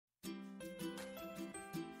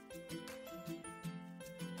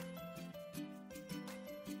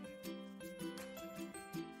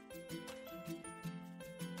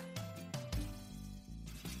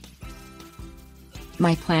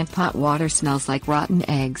My plant pot water smells like rotten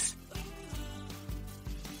eggs.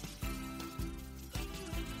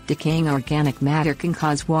 Decaying organic matter can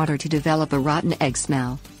cause water to develop a rotten egg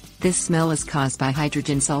smell. This smell is caused by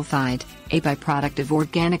hydrogen sulfide, a byproduct of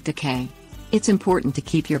organic decay. It's important to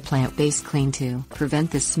keep your plant base clean to prevent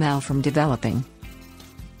this smell from developing.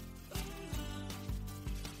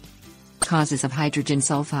 Causes of hydrogen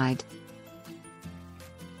sulfide.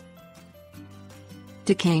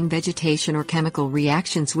 Decaying vegetation or chemical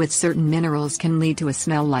reactions with certain minerals can lead to a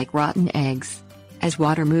smell like rotten eggs. As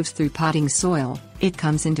water moves through potting soil, it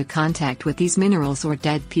comes into contact with these minerals or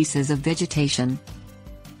dead pieces of vegetation.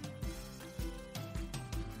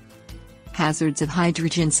 Hazards of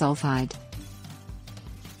hydrogen sulfide.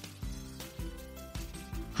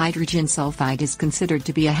 Hydrogen sulfide is considered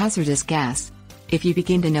to be a hazardous gas. If you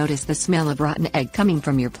begin to notice the smell of rotten egg coming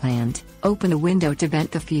from your plant, open a window to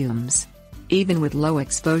vent the fumes. Even with low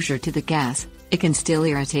exposure to the gas, it can still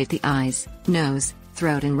irritate the eyes, nose,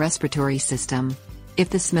 throat and respiratory system. If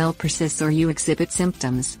the smell persists or you exhibit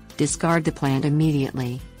symptoms, discard the plant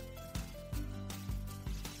immediately.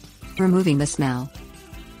 Removing the smell.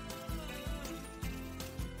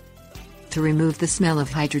 To remove the smell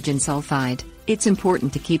of hydrogen sulfide, it's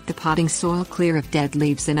important to keep the potting soil clear of dead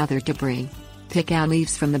leaves and other debris. Pick out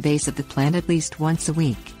leaves from the base of the plant at least once a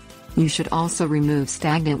week. You should also remove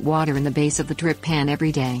stagnant water in the base of the drip pan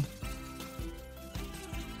every day.